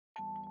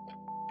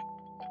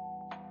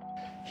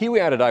Here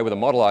we are today with a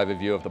model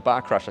overview of the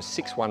Bar Crusher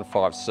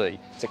 615C.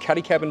 It's a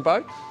cuddy cabin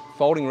boat,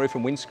 folding roof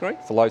and windscreen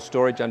for low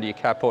storage under your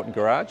carport and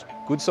garage,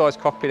 good sized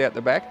cockpit out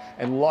the back,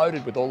 and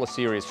loaded with all the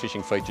serious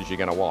fishing features you're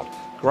going to want.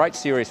 Great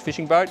serious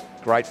fishing boat,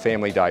 great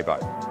family day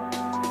boat.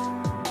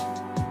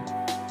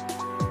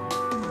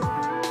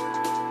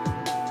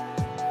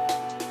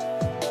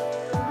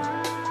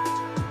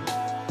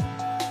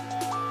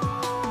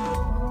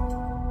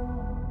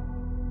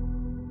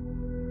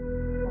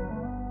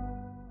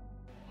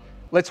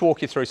 Let's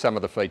walk you through some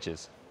of the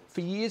features.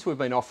 For years we've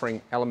been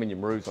offering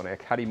aluminium roofs on our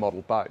cuddy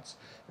model boats,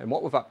 and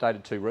what we've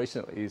updated to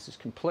recently is this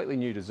completely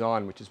new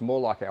design which is more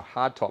like our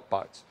hardtop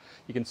boats.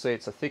 You can see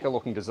it's a thicker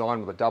looking design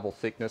with a double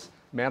thickness,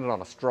 mounted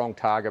on a strong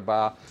targa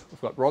bar.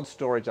 We've got rod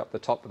storage up the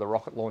top with a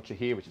rocket launcher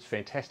here, which is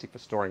fantastic for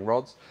storing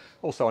rods.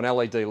 Also an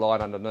LED light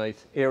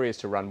underneath, areas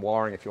to run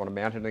wiring if you want to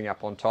mount anything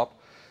up on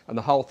top. And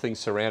the whole thing's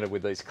surrounded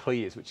with these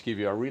clears which give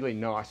you a really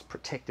nice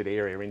protected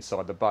area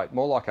inside the boat,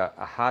 more like a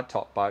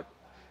hardtop boat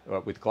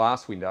with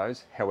glass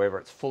windows. However,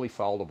 it's fully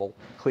foldable,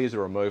 clears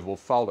are removable,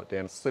 fold it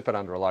down, slip it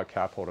under a low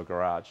carport or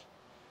garage.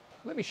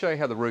 Let me show you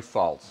how the roof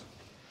folds.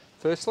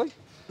 Firstly,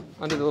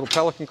 under the little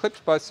pelican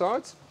clips both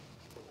sides,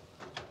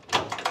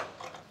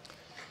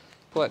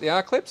 pull out the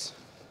R-clips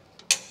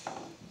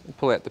and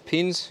pull out the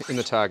pins in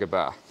the targa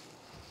bar.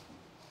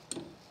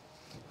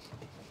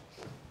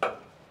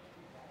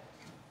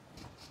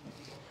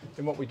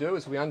 Then what we do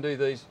is we undo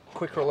these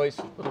quick release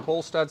little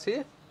ball studs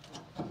here.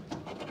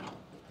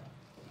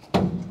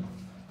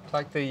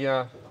 Take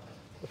the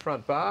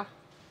front bar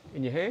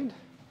in your hand,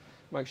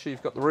 make sure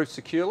you've got the roof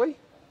securely,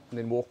 and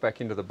then walk back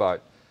into the boat.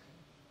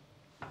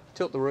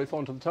 Tilt the roof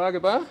onto the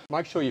targa bar,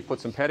 make sure you put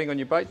some padding on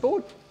your bait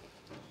board,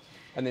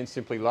 and then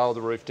simply lower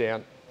the roof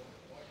down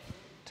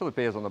till it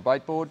bears on the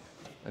bait board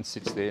and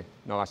sits there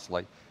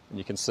nicely. And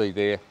you can see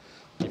there,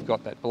 you've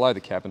got that below the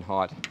cabin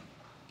height,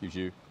 gives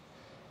you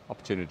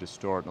opportunity to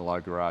store it in a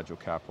low garage or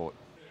carport.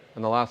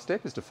 And the last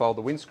step is to fold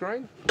the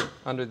windscreen,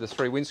 undo the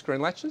 3 windscreen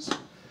latches.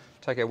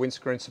 Take our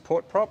windscreen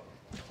support prop,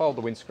 fold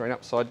the windscreen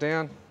upside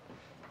down,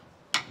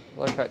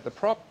 locate the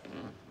prop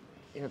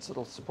in its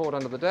little support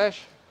under the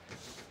dash,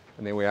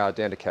 and there we are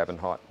down to cabin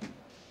height.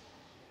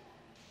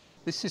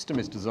 This system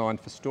is designed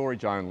for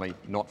storage only,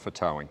 not for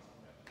towing.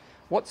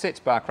 What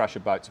sets Bar Crusher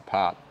boats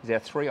apart is our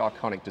 3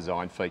 iconic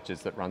design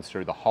features that runs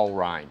through the whole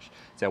range.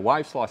 It's our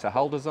Waveslicer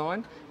hull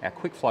design, our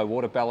Quickflow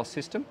water ballast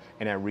system,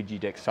 and our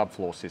Rigideck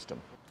subfloor system.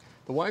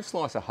 The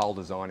Waveslicer hull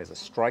design is a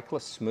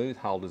strakeless, smooth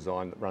hull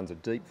design that runs a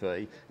deep V,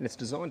 and it's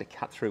designed to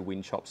cut through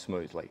wind chops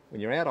smoothly. When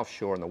you're out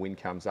offshore and the wind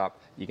comes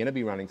up, you're going to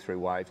be running through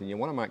waves and you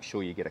want to make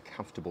sure you get a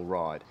comfortable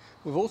ride.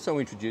 We've also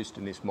introduced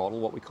in this model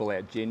what we call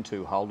our Gen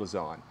 2 hull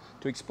design.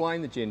 To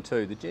explain the Gen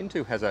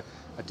 2 has a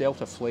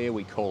delta flare,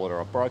 we call it, or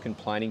a broken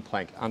planing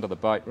plank under the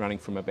boat running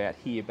from about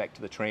here back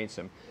to the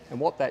transom. And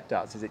what that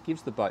does is it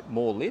gives the boat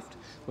more lift.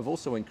 We've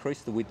also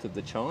increased the width of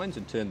the chines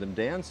and turned them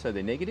down so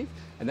they're negative,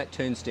 and that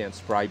turns down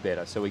spray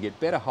better. So we get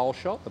better hull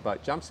shot, the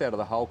boat jumps out of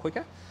the hull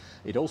quicker.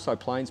 It also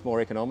planes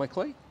more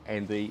economically,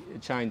 and the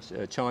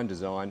chine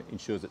design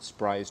ensures that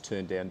spray is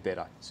turned down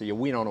better. So you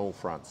win on all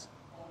fronts.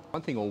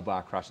 One thing all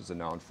Bar Crushers are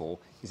known for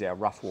is our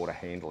rough water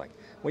handling.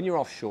 When you're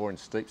offshore in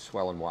steep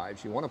swell and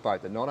waves, you want a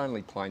boat that not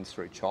only planes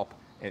through chop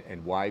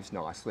and waves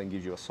nicely and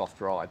gives you a soft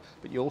ride,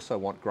 but you also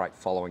want great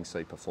following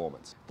sea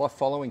performance. By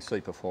following sea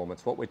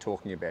performance, what we're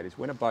talking about is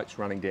when a boat's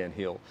running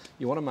downhill,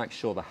 you want to make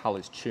sure the hull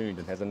is tuned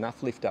and has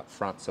enough lift up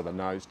front so the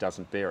nose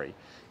doesn't bury.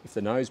 If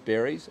the nose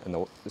buries and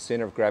the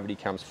centre of gravity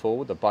comes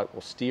forward, the boat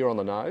will steer on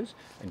the nose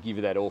and give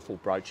you that awful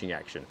broaching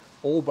action.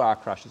 All Bar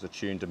Crushers are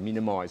tuned to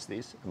minimise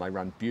this, and they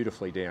run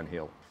beautifully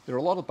downhill. There are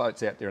a lot of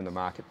boats out there in the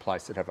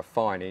marketplace that have a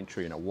fine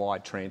entry and a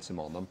wide transom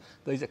on them.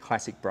 These are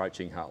classic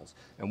broaching hulls,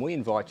 and we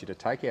invite you to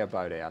take our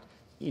boat out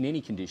in any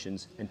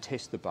conditions and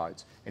test the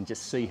boats and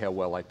just see how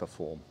well they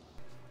perform.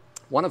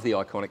 One of the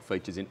iconic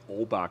features in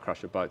all Bar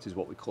Crusher boats is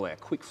what we call our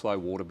Quickflow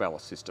water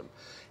ballast system.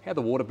 How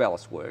the water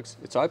ballast works,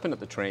 it's open at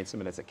the transom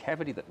and has a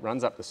cavity that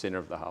runs up the centre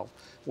of the hull.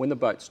 When the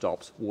boat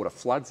stops, water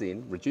floods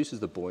in, reduces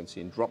the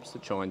buoyancy and drops the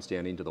chines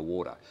down into the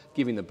water,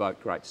 giving the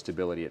boat great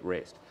stability at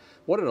rest.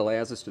 What it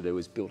allows us to do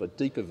is build a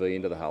deeper V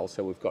into the hull,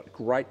 so we've got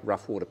great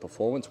rough water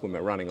performance when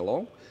we're running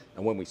along,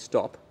 and when we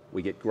stop,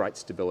 we get great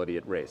stability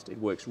at rest. It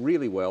works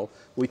really well.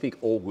 We think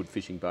all good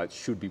fishing boats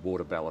should be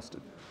water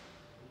ballasted.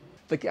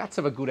 The guts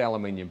of a good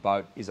aluminium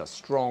boat is a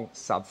strong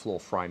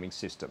subfloor framing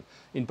system.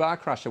 In Bar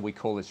Crusher we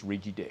call this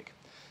Rigideck.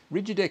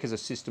 Rigideck is a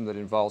system that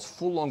involves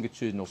full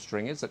longitudinal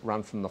stringers that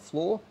run from the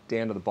floor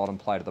down to the bottom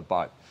plate of the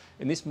boat.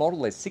 In this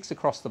model there's 6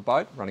 across the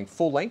boat running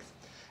full length,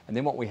 and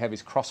then what we have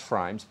is cross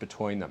frames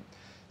between them.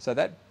 So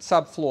that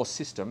subfloor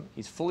system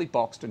is fully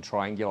boxed and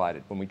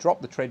triangulated. When we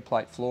drop the tread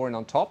plate floor in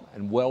on top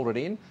and weld it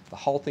in, the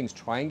whole thing's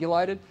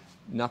triangulated,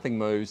 nothing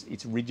moves,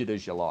 it's rigid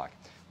as you like.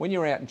 When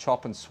you're out in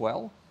chop and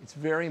swell, it's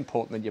very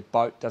important that your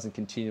boat doesn't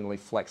continually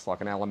flex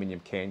like an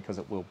aluminium can, because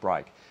it will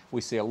break.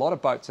 We see a lot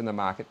of boats in the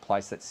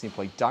marketplace that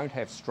simply don't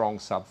have strong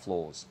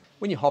subfloors.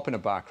 When you hop in a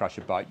bar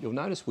crusher boat, you'll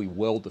notice we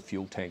weld the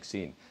fuel tanks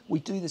in.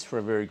 We do this for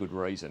a very good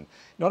reason.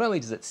 Not only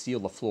does it seal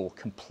the floor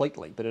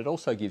completely, but it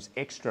also gives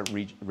extra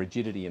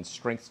rigidity and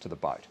strength to the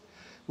boat.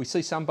 We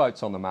see some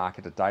boats on the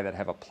market today that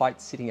have a plate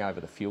sitting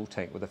over the fuel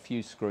tank with a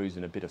few screws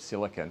and a bit of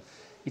silicone.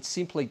 It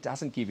simply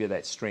doesn't give you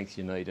that strength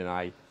you need in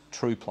a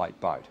true plate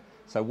boat.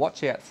 So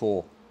watch out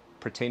for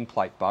pretend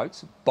plate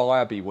boats,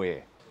 buyer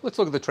beware. Let's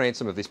look at the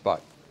transom of this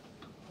boat.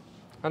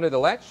 Under the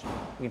latch,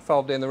 we can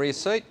fold down the rear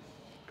seat,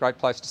 great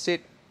place to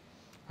sit.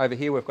 Over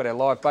here we've got our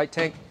live bait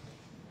tank,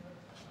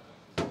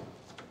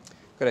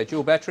 got our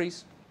dual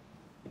batteries,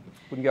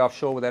 wouldn't go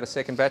offshore without a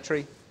second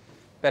battery,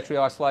 battery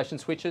isolation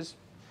switches,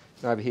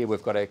 and over here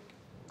we've got a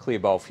clear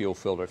bowl fuel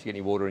filter. If you get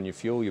any water in your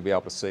fuel, you'll be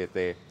able to see it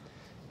there.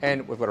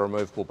 And we've got a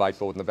removable bait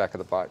board in the back of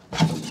the boat.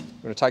 We're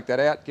going to take that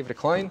out, give it a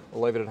clean,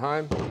 or leave it at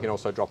home. You can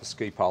also drop a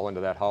ski pole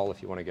into that hole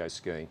if you want to go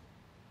skiing.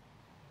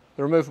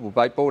 The removable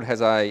bait board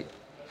has a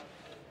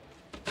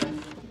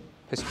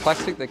piece of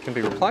plastic that can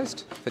be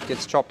replaced if it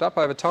gets chopped up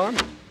over time.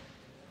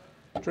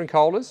 Drink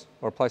holders,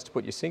 or a place to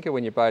put your sinker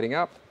when you're baiting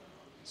up.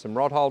 Some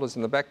rod holders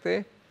in the back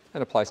there,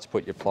 and a place to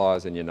put your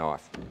pliers and your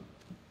knife.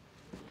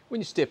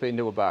 When you step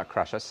into a bar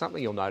crusher,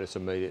 something you'll notice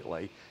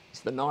immediately is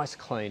the nice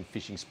clean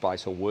fishing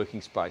space or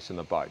working space in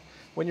the boat.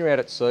 When you're out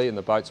at sea and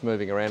the boat's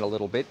moving around a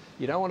little bit,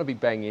 you don't want to be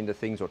banging into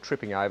things or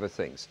tripping over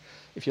things.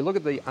 If you look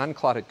at the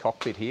uncluttered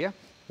cockpit here,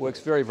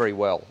 works very, very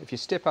well. If you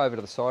step over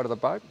to the side of the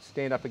boat,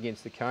 stand up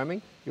against the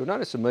coaming, you'll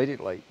notice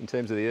immediately, in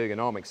terms of the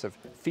ergonomics of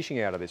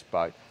fishing out of this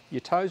boat, your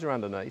toes are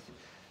underneath,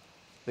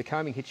 the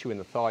coaming hits you in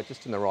the thigh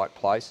just in the right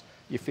place,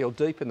 you feel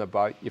deep in the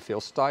boat, you feel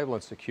stable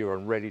and secure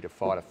and ready to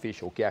fight a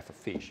fish or gaff a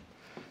fish.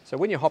 So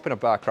when you hop in a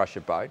bar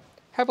crusher boat,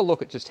 have a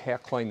look at just how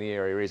clean the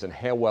area is and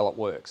how well it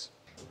works.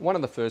 One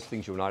of the first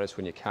things you'll notice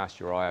when you cast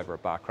your eye over a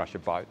bar crusher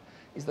boat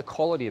is the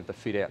quality of the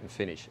fit out and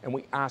finish, and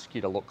we ask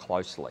you to look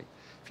closely.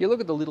 If you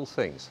look at the little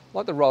things,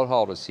 like the rod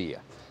holders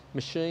here,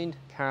 machined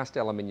cast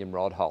aluminium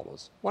rod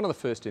holders, one of the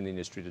first in the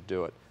industry to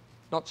do it,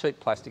 not cheap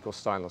plastic or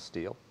stainless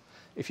steel.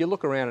 If you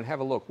look around and have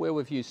a look, where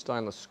we've used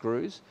stainless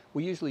screws,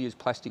 we usually use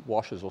plastic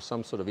washers or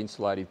some sort of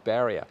insulative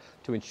barrier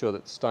to ensure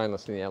that the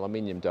stainless and the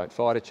aluminium don't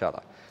fight each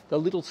other. The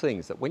little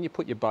things that when you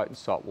put your boat in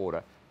salt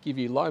water, give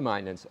you low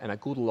maintenance and a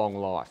good long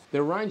life.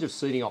 There are a range of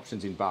seating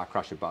options in bar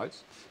crusher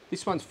boats.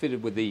 This one's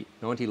fitted with the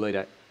 90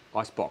 litre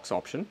icebox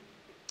option,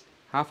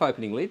 half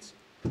opening lids,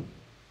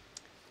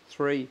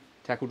 3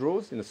 tackle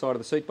drawers in the side of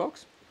the seat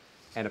box,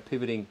 and a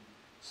pivoting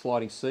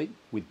sliding seat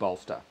with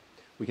bolster.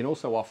 We can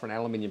also offer an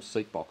aluminium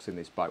seat box in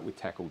this boat with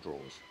tackle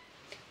drawers.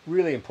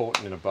 Really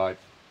important in a boat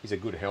is a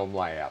good helm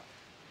layout.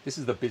 This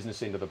is the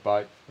business end of the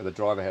boat where the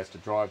driver has to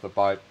drive the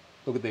boat,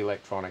 look at the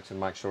electronics and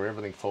make sure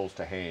everything falls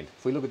to hand.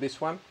 If we look at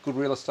this one, good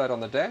real estate on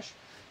the dash.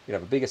 You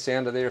have a bigger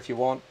sounder there if you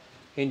want,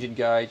 engine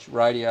gauge,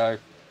 radio,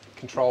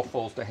 control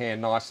falls to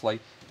hand nicely,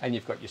 and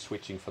you've got your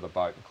switching for the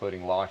boat,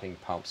 including lighting,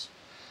 pumps.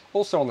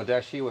 Also on the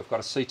dash here, we've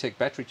got a CTEC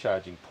battery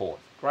charging port.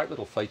 Great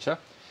little feature.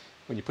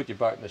 When you put your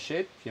boat in the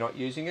shed, if you're not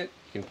using it,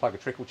 you can plug a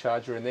trickle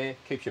charger in there,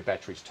 keeps your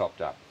batteries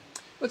topped up.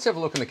 Let's have a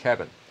look in the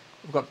cabin.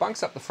 We've got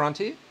bunks up the front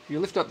here. If you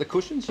lift up the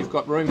cushions, you've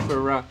got room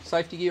for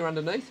safety gear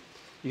underneath.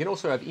 You can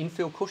also have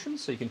infill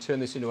cushions, so you can turn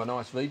this into a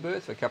nice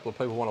V-berth if a couple of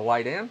people want to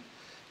lay down.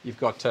 You've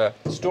got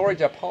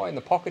storage up high in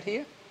the pocket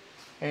here,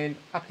 and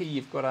up here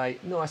you've got a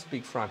nice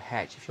big front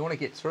hatch. If you want to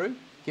get through,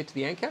 get to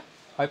the anchor,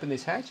 open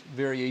this hatch,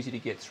 very easy to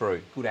get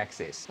through, good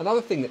access.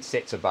 Another thing that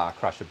sets a bar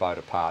crusher boat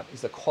apart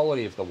is the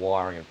quality of the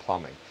wiring and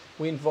plumbing.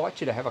 We invite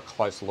you to have a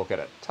close look at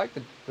it. Take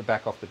the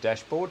back off the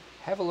dashboard,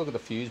 have a look at the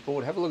fuse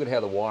board, have a look at how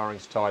the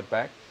wiring's tied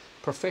back.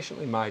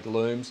 Professionally made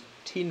looms,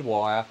 tinned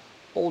wire,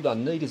 all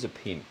done neat as a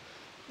pin.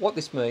 What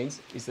this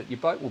means is that your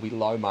boat will be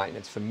low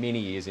maintenance for many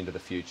years into the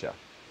future.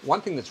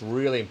 One thing that's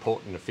really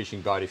important in a fishing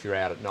boat if you're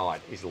out at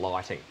night is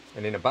lighting.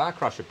 And in a bar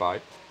crusher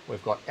boat,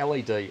 we've got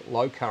LED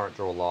low current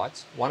draw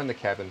lights, one in the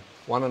cabin,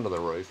 one under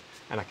the roof,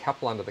 and a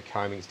couple under the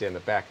coamings down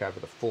the back over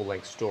the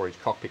full-length storage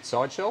cockpit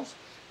side shelves.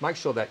 Make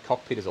sure that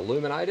cockpit is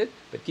illuminated,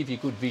 but give you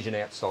good vision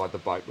outside the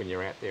boat when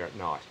you're out there at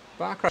night.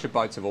 Bar crusher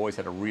boats have always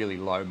had a really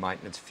low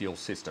maintenance fuel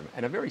system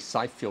and a very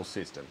safe fuel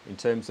system in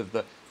terms of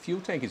the fuel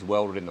tank is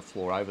welded in the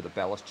floor over the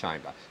ballast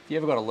chamber. If you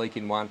ever got a leak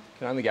in one, it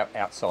can only go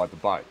outside the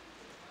boat.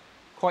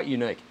 Quite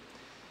unique.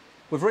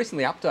 We've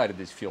recently updated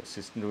this fuel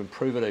system to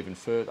improve it even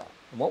further.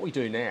 And what we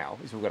do now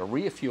is we've got a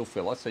rear fuel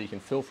filler so you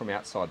can fill from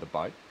outside the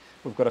boat.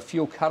 We've got a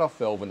fuel cut-off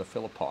valve in the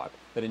filler pipe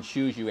that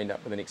ensures you end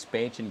up with an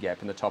expansion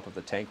gap in the top of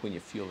the tank when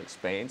your fuel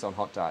expands on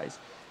hot days.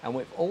 And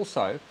we've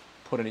also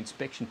put an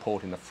inspection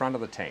port in the front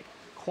of the tank.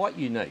 Quite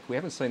unique. We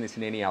haven't seen this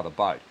in any other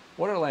boat.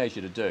 What it allows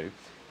you to do,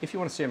 if you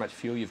want to see how much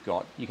fuel you've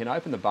got, you can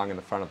open the bung in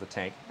the front of the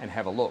tank and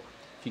have a look.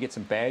 If you get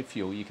some bad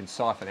fuel, you can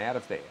siphon out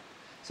of there.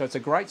 So it's a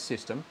great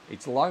system.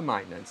 It's low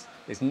maintenance.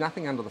 There's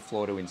nothing under the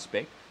floor to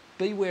inspect.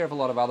 Beware of a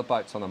lot of other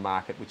boats on the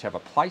market which have a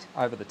plate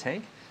over the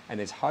tank and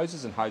there's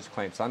hoses and hose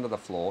clamps under the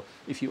floor.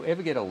 If you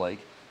ever get a leak,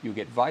 you'll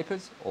get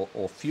vapours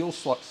or fuel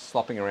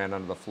slopping around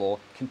under the floor,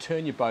 can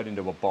turn your boat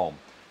into a bomb.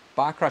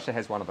 Bar crusher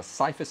has one of the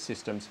safest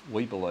systems,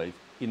 we believe,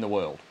 in the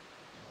world.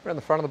 Around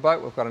the front of the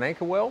boat, we've got an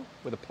anchor well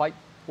with a plate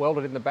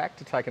welded in the back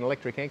to take an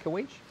electric anchor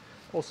winch.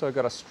 Also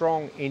got a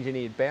strong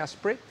engineered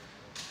bowsprit.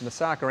 And the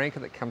Saka anchor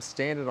that comes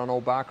standard on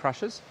all bar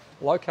crushers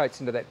locates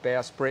into that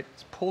bowsprit,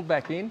 it's pulled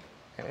back in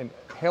and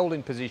held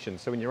in position.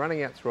 So when you're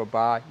running out through a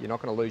bar, you're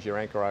not going to lose your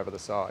anchor over the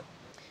side.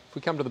 If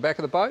we come to the back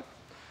of the boat,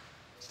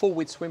 full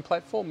width swim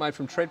platform made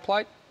from tread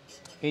plate,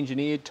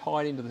 engineered,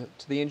 tied into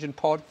the engine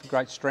pod for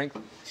great strength.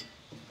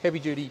 Heavy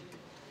duty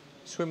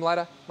swim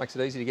ladder, makes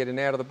it easy to get in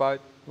and out of the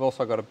boat. We've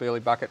also got a burley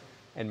bucket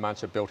and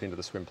muncher built into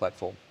the swim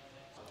platform.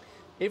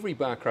 Every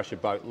bar crusher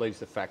boat leaves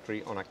the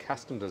factory on a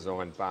custom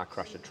designed bar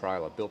crusher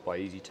trailer built by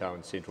Easy Tow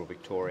in central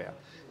Victoria.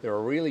 They're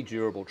a really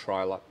durable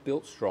trailer,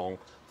 built strong,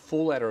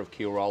 full ladder of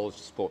keel rollers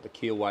to support the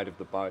keel weight of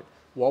the boat,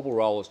 wobble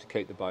rollers to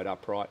keep the boat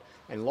upright,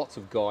 and lots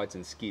of guides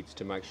and skids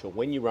to make sure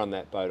when you run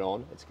that boat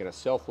on, it's going to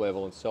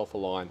self-level and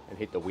self-align and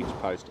hit the winch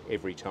post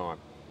every time.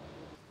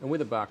 And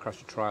with a bar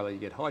crusher trailer, you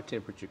get high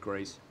temperature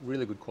grease,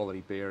 really good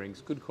quality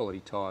bearings, good quality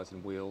tyres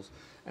and wheels,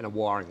 and a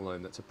wiring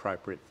loom that's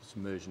appropriate for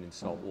submersion in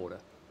salt water.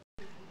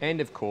 And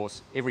of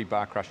course, every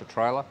bar crusher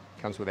trailer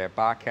comes with our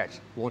bar catch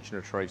launch and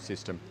retrieve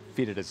system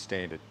fitted as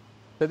standard.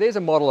 So there's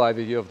a model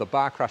overview of the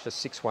Bar Crusher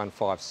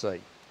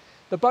 615C.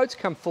 The boats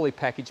come fully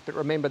packaged, but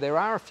remember there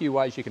are a few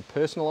ways you can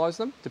personalise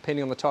them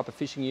depending on the type of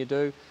fishing you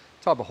do,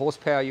 type of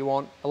horsepower you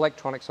want,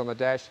 electronics on the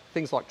dash,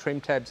 things like trim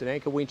tabs and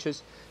anchor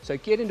winches. So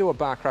get into a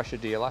Bar Crusher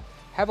dealer,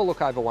 have a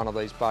look over one of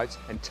these boats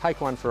and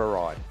take one for a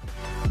ride.